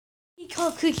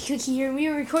called Cookie here, and we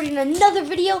are recording another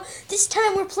video. This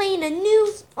time we're playing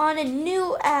on a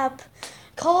new app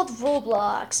called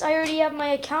Roblox. I already have my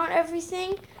account and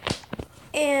everything.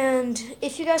 And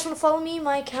if you guys want to follow me,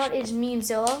 my account is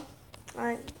Memezilla.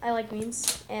 I like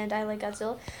memes, and I like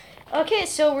Godzilla. Okay,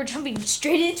 so we're jumping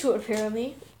straight into it,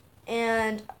 apparently.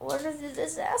 And what are the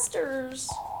disasters?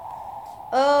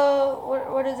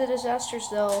 What are the disasters,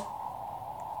 though?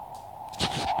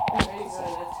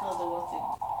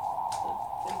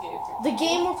 The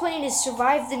game we're playing is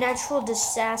Survive the Natural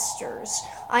Disasters.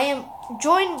 I am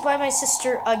joined by my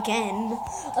sister again,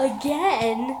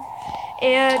 and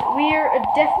we're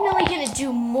definitely going to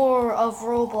do more of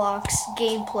Roblox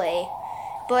gameplay,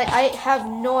 but I have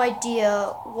no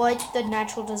idea what the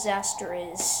natural disaster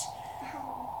is.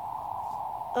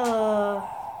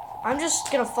 I'm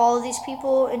just going to follow these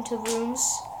people into rooms.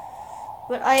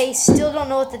 But I still don't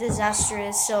know what the disaster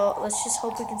is, so let's just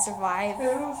hope we can survive.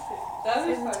 That would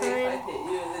be funny if I hit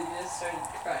you and then you just started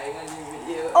crying on your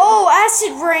video. Oh,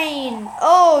 acid rain!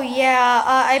 Oh, yeah,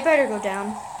 I better go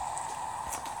down.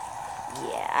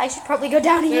 Yeah, I should probably go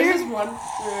down here. There's this one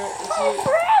where if you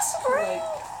like,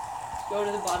 go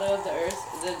to the bottom of the earth,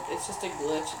 and then it's just a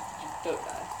glitch and you don't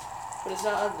die. But it's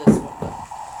not on this one.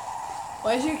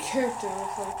 Why does your character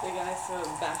look like the guy from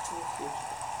Back to the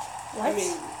Future? What? I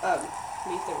mean,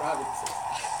 Meet the Robinsons.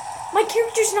 My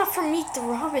character's not from Meet the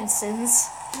Robinsons.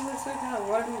 He looks like that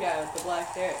one guy with the black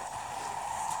hair.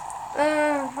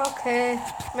 Okay.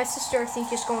 My sister, I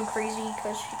think, is going crazy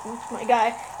because she thinks my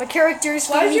character is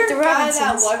from Meet the Robinsons. Why is your guy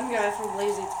that one guy from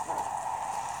Lazy Town?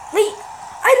 Wait,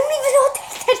 I don't even know what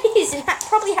that is, and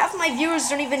probably half of my viewers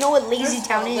don't even know what Lazy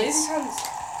Town is. Lazy Town's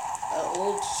an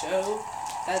old show.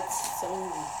 That's so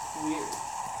weird.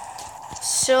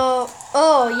 So,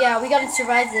 oh yeah, we gotta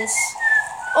survive this.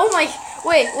 Oh my,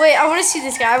 wait, I wanna see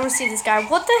this guy,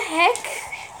 What the heck?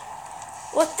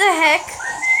 What the heck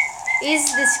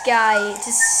is this guy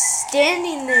just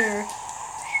standing there?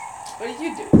 What are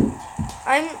you doing?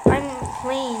 I'm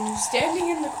playing. Standing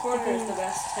in the corner is the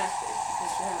best tactic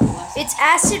because you have less. It's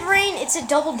acid rain, it's a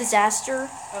double disaster.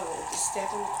 Oh, just stand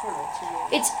in the corner.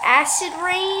 It's acid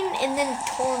rain and then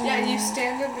tornado. Yeah, you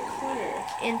stand in the corner.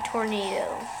 And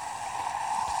tornado.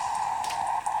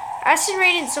 Acid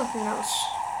rain and something else.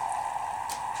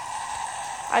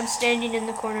 I'm standing in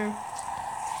the corner.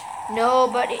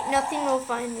 Nobody, nothing will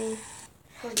find me.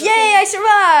 Yay, I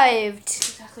survived!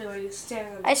 Exactly where you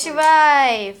stand. I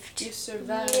survived. You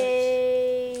survived.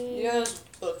 Yay. You know those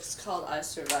books called I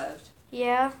Survived?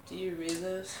 Yeah. Do you read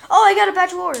those? Oh, I got a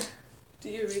badge of war. Do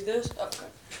you read those? Okay.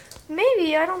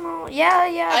 Maybe, I don't know. Yeah.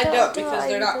 I don't because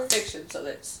they're not fiction, so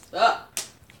they suck.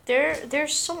 They're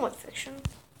somewhat fiction.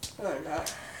 No, they're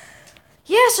not.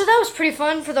 Yeah, so that was pretty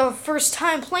fun for the first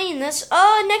time playing this.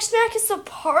 Next map is the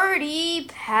Party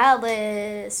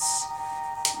Palace.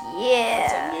 Yeah.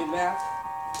 That's a new map.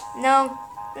 No,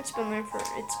 it's been here for a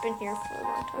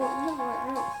long time. Well, I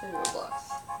don't play Roblox.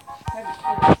 I haven't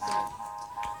played it.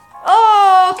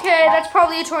 Oh, okay, that's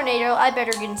probably a tornado. I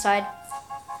better get inside.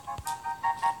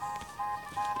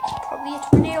 Probably a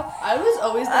tornado. I was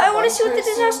always that I want to see what the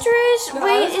disaster is. No,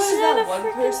 Wait, is that a one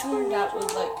freaking person tornado? that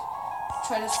would like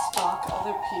try to stalk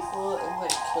other people and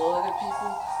like kill other people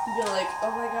and be like,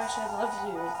 oh my gosh, I love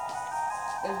you.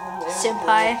 And then they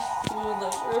Senpai. would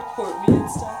like report me and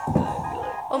stuff. And I'd be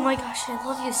like, Oh my gosh, I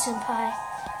love you, Senpai.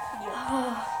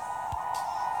 yeah.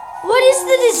 What is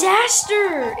the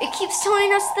disaster? It keeps telling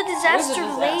us the disaster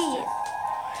late.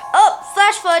 Oh,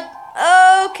 flash flood.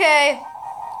 Okay.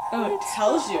 Oh, it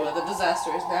tells you what the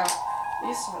disaster is now. You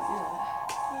just don't know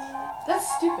that. That's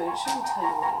stupid. It shouldn't tell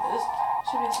you what it is. It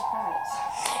should be a surprise.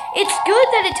 It's good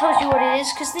that it tells you what it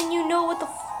is, because then you know what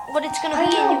it's gonna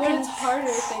be, and you but can it's harder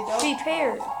if they don't.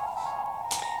 prepare.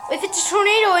 If it's a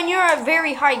tornado and you're at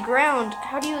very high ground,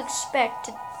 how do you expect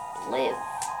to live?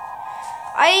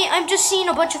 I'm just seeing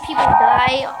a bunch of people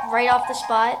die right off the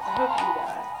spot. I hope you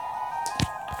die.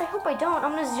 I hope I don't.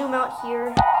 I'm gonna zoom out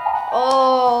here.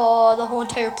 Oh, the whole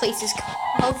entire place is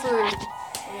covered.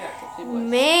 Yeah,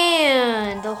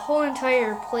 Man, the whole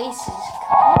entire place is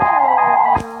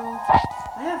covered now.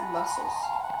 I have muscles.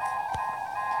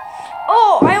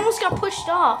 Oh, I almost got pushed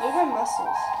off. I have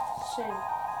muscles. Shame.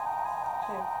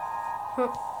 Huh.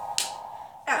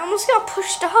 I almost got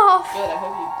pushed off. Good, I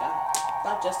hope you die.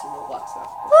 Not just in Roblox now.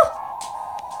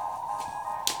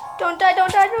 Don't die.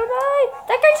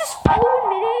 That guy just flew in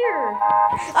midair.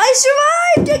 I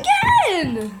survived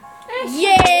again.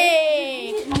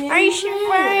 Yay. I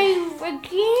survived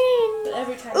again. But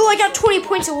every time Oh, I got 20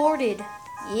 points awarded.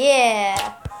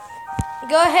 Yeah.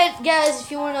 Go ahead, guys,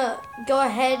 if you want to go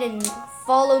ahead and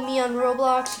follow me on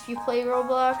Roblox if you play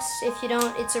Roblox. If you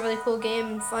don't, it's a really cool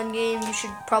game, fun game. You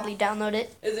should probably download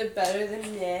it. Is it better than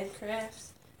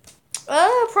Minecraft?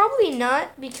 Probably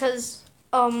not, because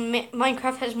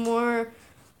Minecraft has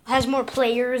more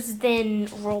players than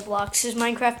Roblox. Because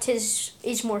Minecraft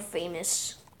is more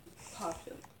famous.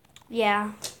 Popular.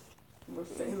 Yeah. More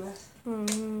famous.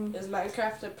 Mm. Is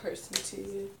Minecraft a person to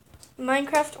you?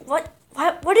 Minecraft? What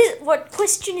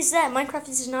question is that? Minecraft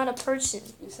is not a person.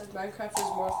 You said Minecraft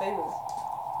is more famous.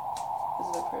 Is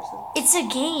it a person? It's a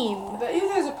game. I bet you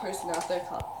there's a person out there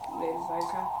named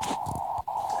Minecraft.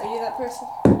 Are you that person?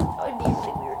 That would be a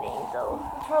really weird name, though.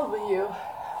 Probably you.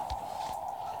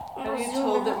 Have you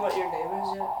told them what your name is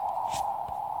yet?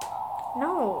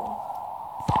 No.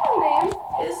 Your name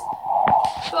is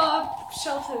Bob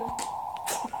Shelton.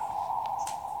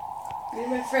 Me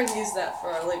and my friend used that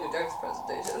for our Lego Darks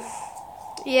presentation.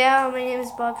 Yeah, my name is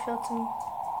Bob Shelton.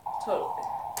 Totally.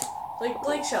 Like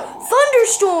Blake Shelton.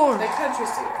 Thunderstorm! The country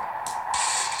singer.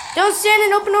 Don't stand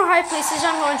in open or high places.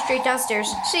 I'm going straight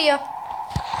downstairs. See ya.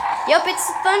 Yup, it's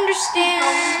a thunderstorm.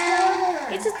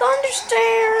 It's a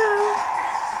thunderstorm.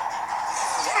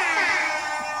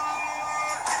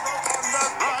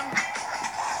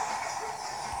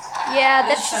 Yeah,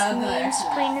 that's just memes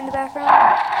playing in the background.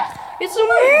 It's a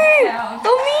meme! The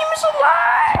meme is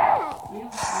alive!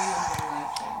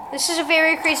 This is a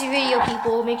very crazy video,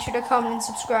 people. Make sure to comment and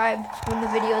subscribe when the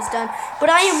video is done. But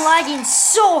I am lagging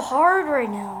so hard right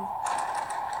now.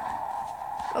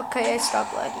 Okay, I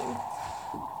stopped lagging.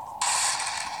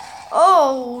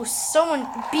 Oh, someone,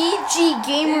 BG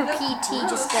Gamer PT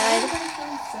just died.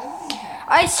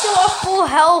 I still have full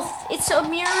health. It's a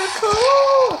miracle.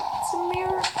 It's a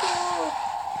miracle.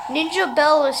 Ninja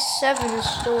Bella 7 is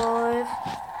still alive.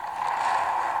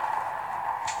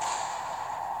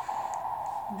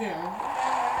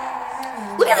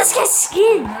 Look at this guy's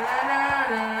skin. Look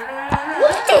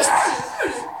at this.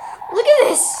 Look at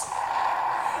this.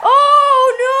 Oh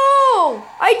no!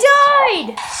 I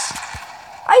died.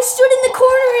 I stood in the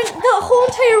corner and the whole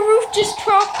entire roof just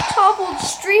toppled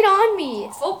straight on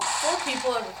me. Four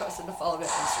people have requested to follow me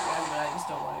on Instagram, but I just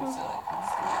don't want to, so like, I'm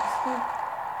just doing this.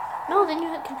 No, then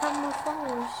you can have more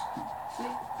followers.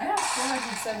 See? I have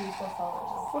 474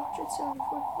 followers. 474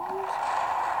 followers?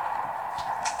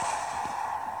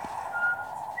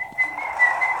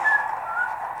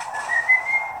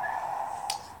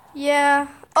 Yeah.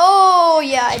 Oh,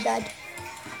 yeah, I died.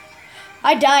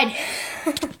 I died.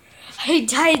 I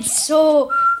died so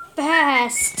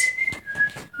fast.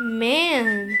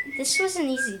 Man, this was an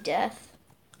easy death.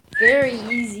 Very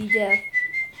easy death.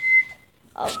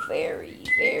 A very,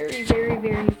 very, very,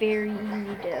 very, very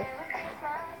easy death.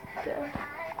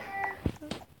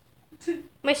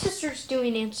 My sister's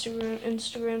doing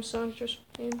Instagram songs or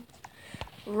something.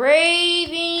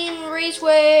 Raving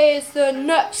Raceway is the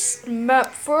next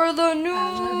map for the new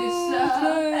place.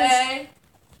 Hey.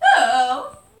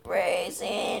 Oh.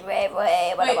 Racing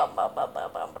Raceway. I'm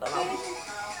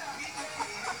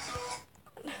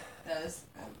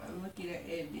looking at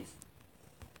Andy's.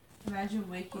 Imagine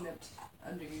waking up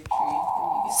under your tree and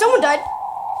you get Someone died.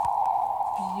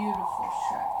 beautiful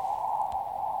track.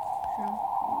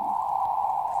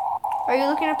 Are you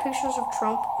looking at pictures of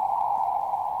Trump?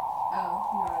 Oh,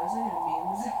 no, I was looking at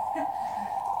memes.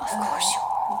 Of course you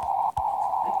are.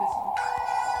 Like this one.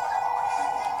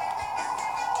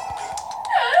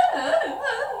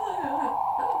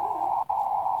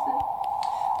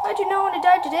 I do not want to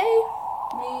die today.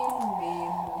 Meme.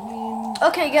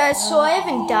 Okay, guys, so I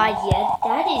haven't died yet.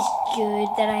 That is good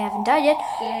that I haven't died yet.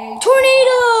 Dang.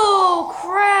 Tornado!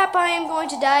 Crap, I am going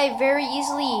to die very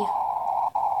easily.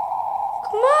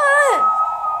 Come on!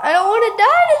 I don't want to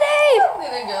die today!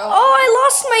 There you go. Oh, I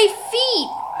lost my feet!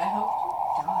 I hope you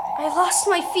die. I lost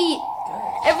my feet.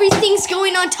 Good. Everything's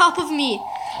going on top of me.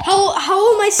 How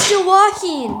am I still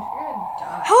walking? You're gonna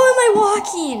die. How am I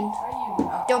walking? How are you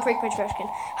not? Don't break my trash can.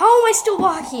 How am I still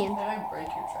walking? Then I break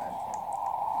your trash can.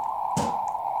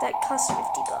 That cost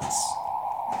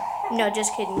 $50. No,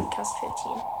 just kidding. It cost 15.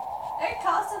 It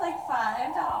costed like $5,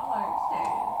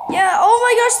 dude. Yeah, oh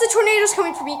my gosh, the tornado's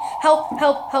coming for me. Help,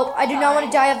 help, help. I do not want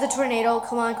to die of the tornado.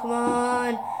 Come on, come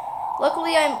on.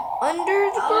 Luckily, I'm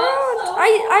under the ground.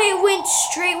 I went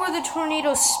straight where the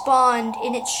tornado spawned,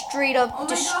 and it straight up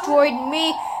destroyed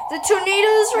me. The tornado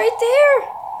is right there.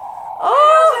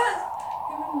 Oh!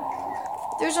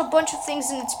 There's a bunch of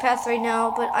things in its path right now,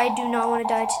 but I do not want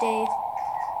to die today.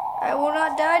 I will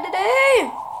not die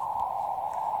today.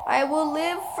 I will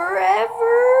live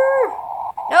forever.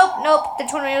 Nope, nope. The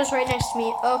tornado's right next to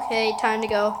me. Okay, time to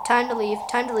go. Time to leave.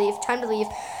 Time to leave. Time to leave.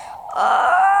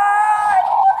 I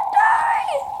don't want to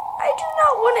die. I do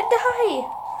not want to die.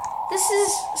 This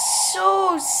is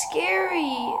so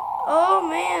scary. Oh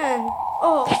man.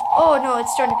 Oh no,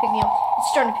 it's starting to pick me up. It's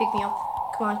starting to pick me up.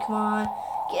 Come on, come on.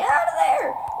 Get out of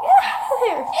there. Get out of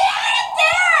there. Get out of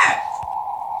there.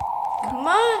 Come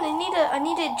on, I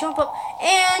need to jump up.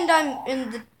 And I'm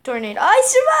in the tornado. I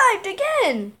survived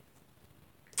again.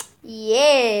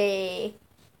 Yay.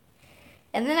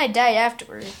 And then I died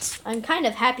afterwards. I'm kind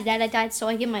of happy that I died so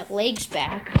I get my legs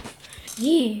back.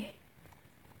 Yeah.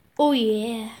 Oh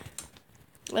yeah.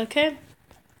 Okay.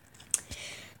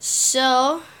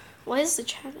 So, what is the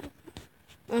channel?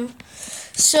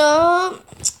 So,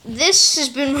 this has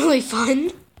been really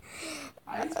fun.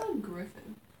 I saw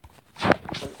Griffin.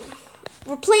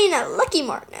 We're playing at Lucky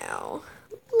Mart now.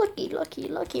 Lucky Mart.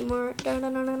 Lucky Mart.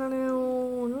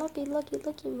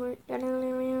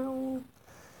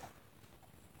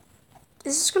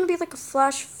 Is this gonna be like a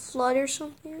flash flood or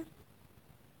something?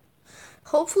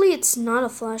 Hopefully it's not a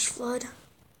flash flood.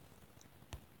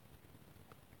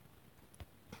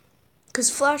 Because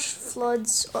flash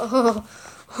floods,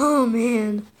 oh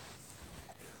man.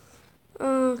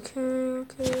 Okay,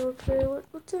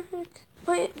 what the heck?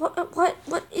 Wait,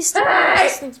 what is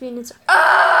this thing's being inside?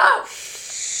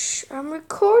 Shh, I'm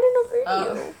recording a video.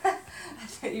 Oh, I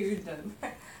thought you were done.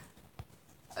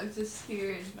 I'm just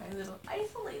here in my little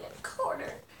isolated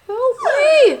corner. Help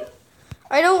me!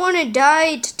 I don't want to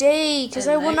die today, because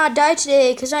I will not die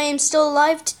today, because I am still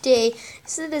alive today.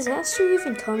 Is the disaster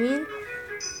even coming?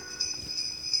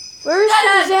 Where's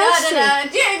the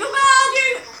disaster? Jingle bell,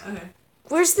 jingle. Okay.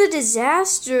 Where's the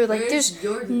disaster? Like, there's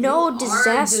no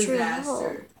disaster at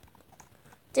all.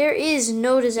 There is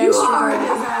no disaster You are at a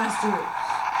all. disaster.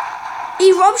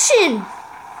 Eruption!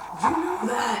 You know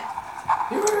that.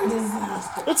 You're a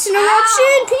disaster. It's an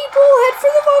eruption! People, head for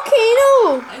the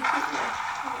volcano!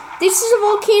 This is a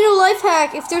volcano life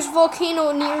hack. If there's a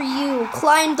volcano near you,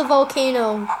 climb the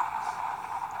volcano.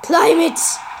 Climb it!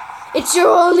 It's your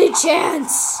only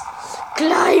chance!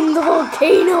 Climb the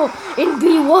volcano and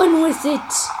be one with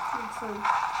it!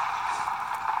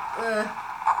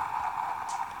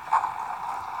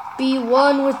 Be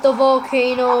one with the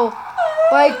volcano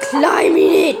by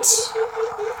climbing it!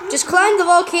 Just climb the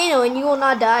volcano and you will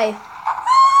not die.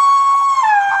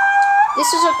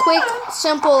 This is a quick,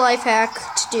 simple life hack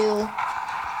to do.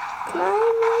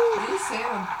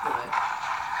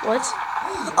 What?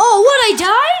 Oh, what? I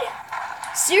died?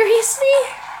 Seriously?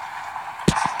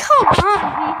 Come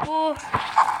on, people.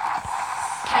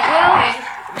 Well,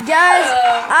 guys,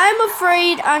 I'm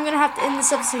afraid I'm gonna have to end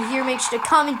this episode here. Make sure to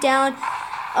comment down,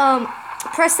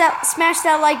 smash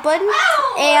that like button,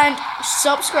 and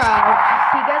subscribe.